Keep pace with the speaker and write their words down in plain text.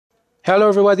Hello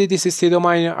everybody, this is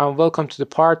Tidominer and welcome to the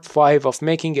part 5 of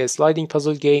making a sliding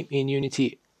puzzle game in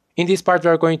Unity. In this part we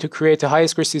are going to create a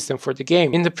Highscore system for the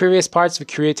game. In the previous parts we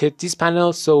created this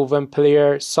panel, so when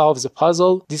player solves a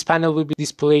puzzle, this panel will be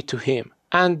displayed to him.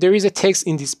 And there is a text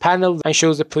in this panel and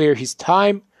shows the player his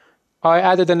time. I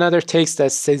added another text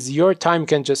that says your time, you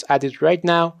can just add it right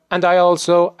now. And I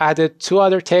also added two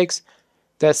other texts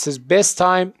that says best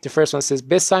time. The first one says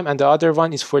best time and the other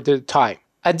one is for the time.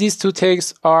 And these two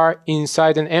texts are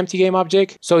inside an empty game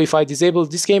object. So if I disable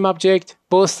this game object,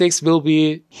 both texts will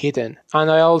be hidden. And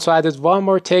I also added one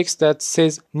more text that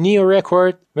says new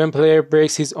record. When player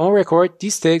breaks his own record,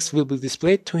 this text will be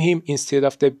displayed to him instead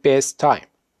of the best time.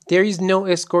 There is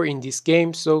no score in this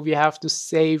game, so we have to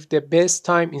save the best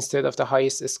time instead of the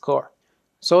highest score.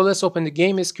 So let's open the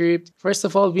game script. First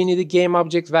of all, we need a game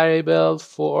object variable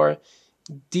for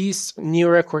this new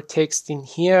record text in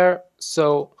here.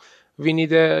 So we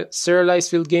need a serialized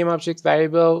field game object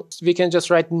variable. We can just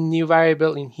write new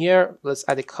variable in here. Let's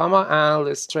add a comma and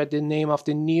let's write the name of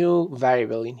the new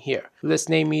variable in here. Let's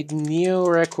name it new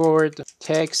record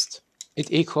text.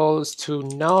 It equals to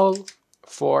null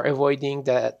for avoiding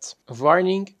that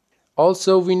warning.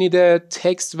 Also, we need a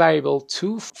text variable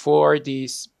too for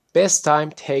this best time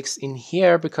text in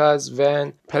here, because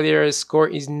when player's score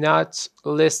is not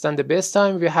less than the best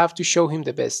time, we have to show him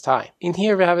the best time. In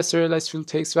here we have a serialized field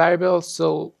text variable,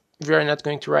 so we are not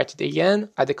going to write it again.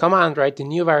 Add a comma and write the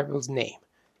new variable's name.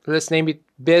 Let's name it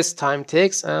best time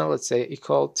text and let's say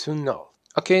equal to null.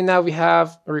 Okay, now we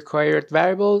have required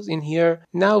variables in here.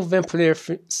 Now when player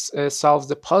solves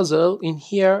the puzzle in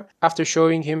here, after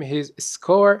showing him his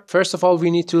score, first of all we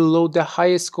need to load the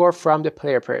highest score from the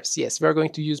player perfs. Yes, we're going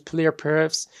to use player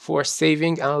perfs for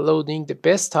saving and loading the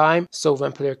best time. So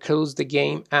when player closes the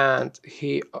game and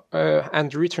he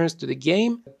returns to the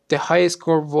game, the highest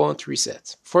score won't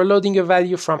reset. For loading a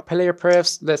value from player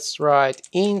perfs, let's write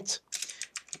int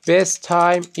best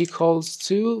time equals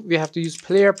to, we have to use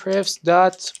player perfs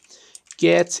dot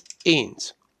get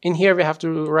int. In here we have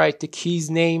to write the key's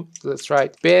name. Let's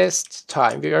write best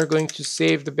time. We are going to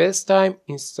save the best time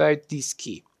inside this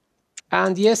key.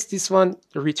 And yes, this one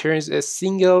returns a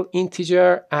single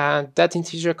integer and that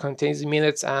integer contains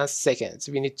minutes and seconds.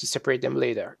 We need to separate them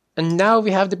later. And now we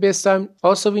have the best time.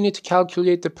 Also, we need to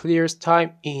calculate the player's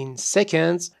time in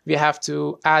seconds. We have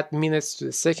to add minutes to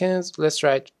the seconds. Let's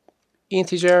write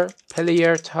integer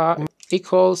player time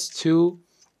equals to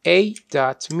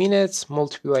a.minutes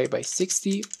multiplied by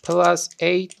 60 plus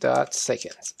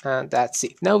a.seconds, and that's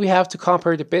it. Now we have to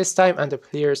compare the best time and the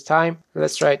player's time.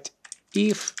 Let's write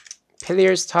if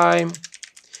player's time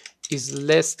is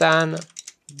less than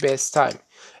best time.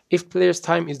 If player's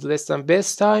time is less than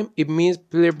best time, it means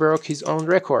player broke his own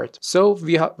record. So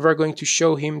we're going to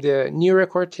show him the new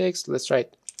record text. Let's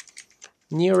write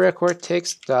new record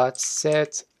text dot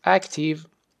set active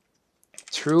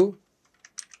true,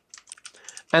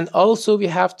 and also we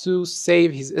have to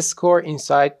save his score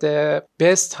inside the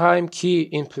best time key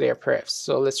in player perfs.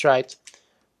 So let's write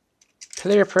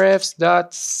player perfs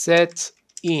dot set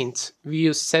int. We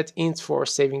use set int for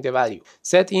saving the value.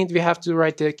 Set int, we have to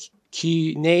write the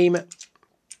key name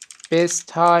best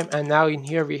time, and now in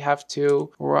here we have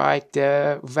to write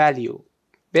the value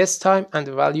best time and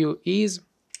the value is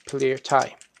player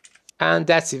time. And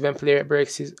that's it. When player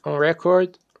breaks his own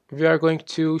record, we are going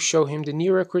to show him the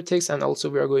new record text, and also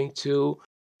we are going to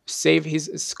save his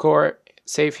score,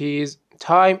 save his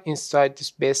time inside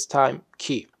this best time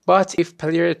key. But if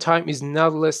player time is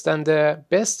not less than the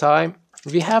best time,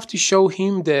 we have to show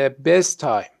him the best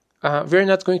time. We're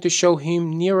not going to show him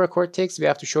new record text, we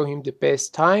have to show him the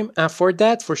best time. And for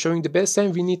that, for showing the best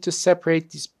time, we need to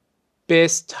separate this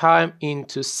best time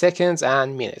into seconds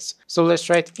and minutes. So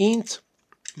let's write int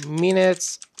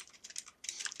minutes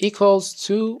equals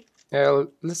to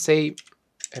let's say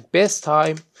a best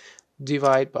time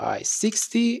divided by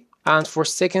 60, and for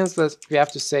seconds we have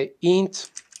to say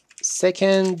int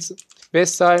seconds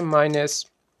best time minus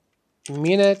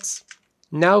minutes.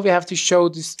 Now we have to show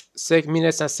this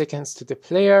minutes and seconds to the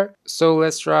player, so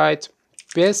let's write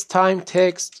best time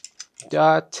text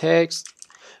dot text.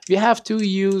 We have to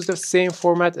use the same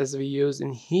format as we use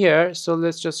in here, so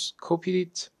let's just copy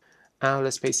it and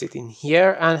let's paste it in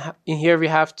here. And in here we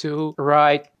have to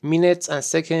write minutes and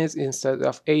seconds instead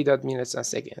of a.minutes and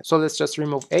seconds. So let's just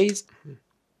remove a's.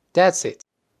 That's it.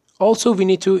 Also, we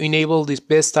need to enable this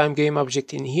best time game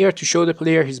object in here to show the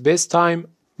player his best time,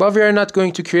 but we are not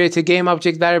going to create a game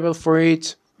object variable for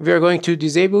it. We are going to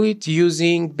disable it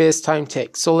using best time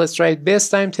text. So let's write best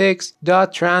time text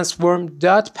dot transform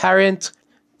dot parent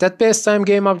That base time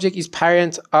game object is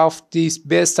parent of this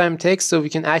base time text, so we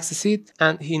can access it.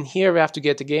 And in here we have to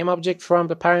get the game object from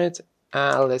the parent.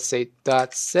 Let's say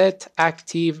 .set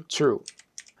active true.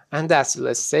 And that's it.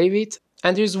 Let's save it.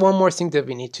 And there's one more thing that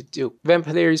we need to do. When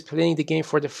player is playing the game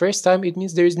for the first time, it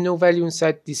means there is no value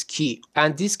inside this key.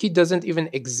 And this key doesn't even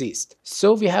exist.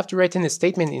 So we have to write in a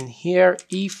statement in here,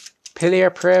 if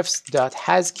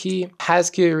playerprefs.hasKey,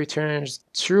 hasKey returns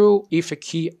true if a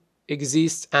key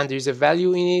exists and there's a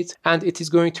value in it, and it is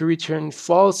going to return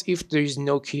false if there is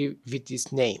no key with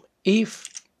this name. If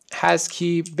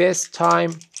hasKey best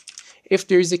time, if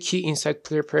there is a key inside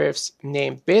playerprefs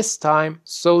named best time,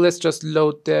 so let's just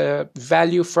load the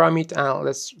value from it and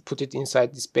let's put it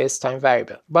inside this best time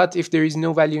variable. But if there is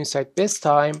no value inside best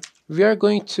time, we are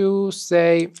going to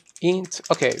say int.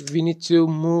 Okay, we need to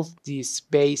move this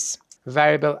base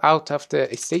variable out of the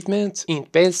statement. Int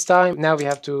best time. Now we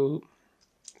have to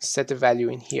set the value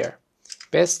in here.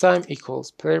 Best time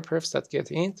equals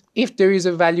playerprefs.getInt. If there is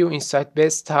a value inside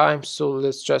best time, so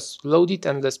let's just load it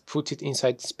and let's put it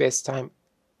inside this best time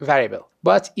variable.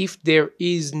 But if there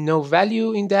is no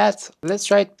value in that, let's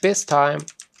write best time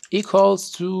equals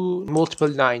to multiple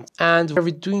 9. And we're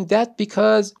doing that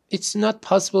because it's not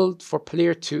possible for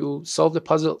player to solve the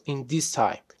puzzle in this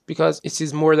time, because it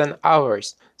is more than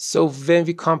hours. So when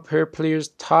we compare player's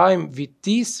time with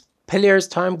this, player's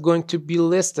time going to be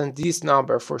less than this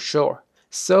number for sure.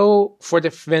 So for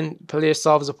when player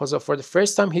solves the puzzle for the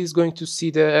first time, he's going to see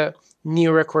the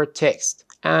new record text.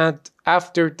 And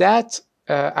after that,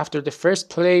 after the first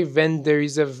play, when there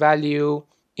is a value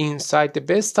inside the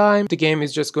best time, the game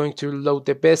is just going to load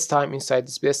the best time inside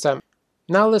this best time.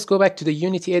 Now let's go back to the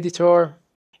Unity editor.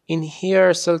 In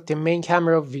here, select the main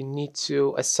camera. We need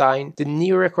to assign the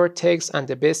new record text and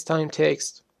the best time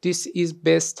text. This is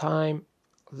best time.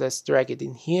 Let's drag it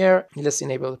in here. Let's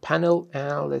enable the panel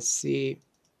and let's see.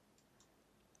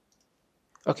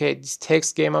 Okay, this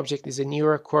text game object is a new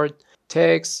record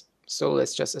text. So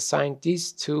let's just assign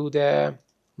this to the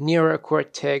new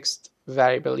record text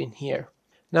variable in here.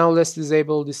 Now let's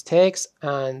disable this text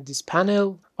and this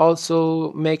panel.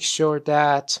 Also make sure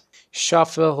that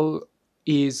shuffle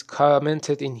is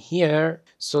commented in here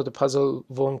so the puzzle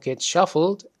won't get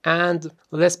shuffled. And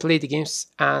let's play the games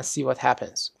and see what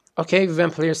happens. Okay,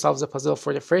 when player solves the puzzle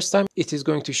for the first time, it is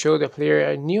going to show the player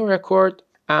a new record.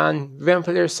 And when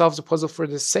player solves the puzzle for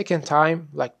the second time,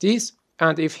 like this,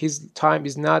 and if his time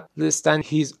is not less than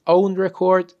his own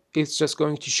record, it's just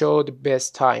going to show the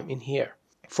best time in here.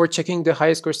 For checking the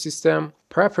Highscore system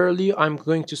properly, I'm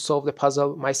going to solve the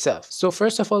puzzle myself. So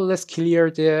first of all, let's clear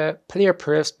the player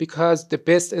prefs, because the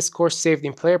best score saved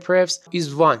in player prefs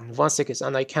is 1 second,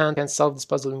 and I can't solve this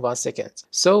puzzle in 1 second.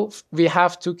 So we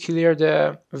have to clear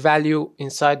the value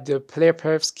inside the player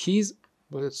prefs keys.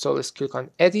 So let's click on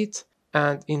edit,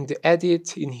 and in the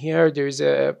edit in here there is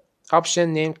a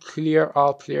option named clear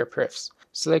all player prefs.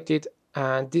 Select it,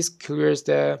 and this clears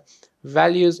the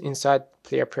values inside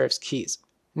player prefs keys.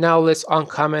 Now let's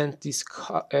uncomment this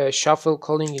shuffle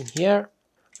calling in here,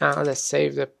 and let's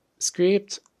save the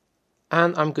script,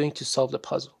 and I'm going to solve the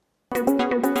puzzle.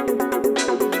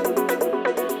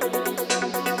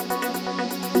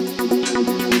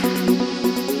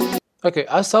 Okay,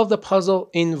 I solved the puzzle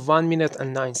in 1 minute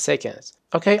and 9 seconds.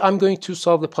 Okay, I'm going to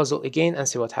solve the puzzle again and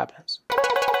see what happens.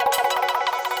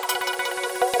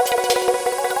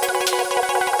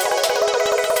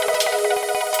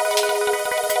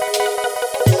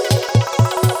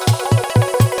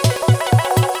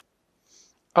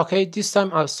 Okay, this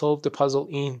time I'll solve the puzzle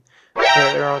in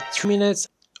around 2 minutes.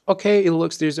 Okay, it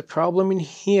looks there's a problem in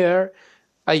here.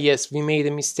 Yes, we made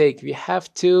a mistake. We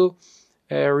have to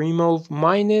remove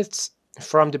minutes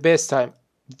from the best time,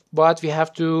 but we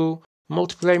have to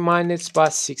multiply minutes by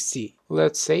 60.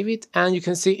 Let's save it, and you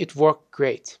can see it worked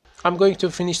great. I'm going to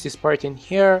finish this part in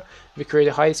here. We create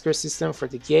a Highscore system for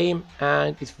the game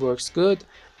and it works good.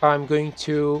 I'm going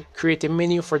to create a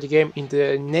menu for the game in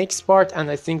the next part, and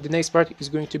I think the next part is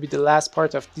going to be the last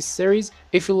part of this series.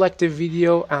 If you liked the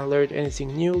video and learned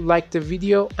anything new, like the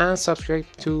video and subscribe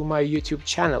to my YouTube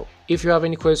channel. If you have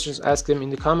any questions, ask them in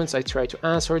the comments. I try to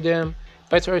answer them.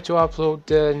 I try to upload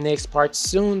the next part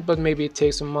soon, but maybe it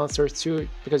takes a month or two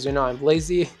because you know I'm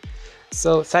lazy.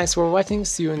 So thanks for watching.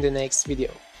 See you in the next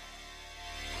video.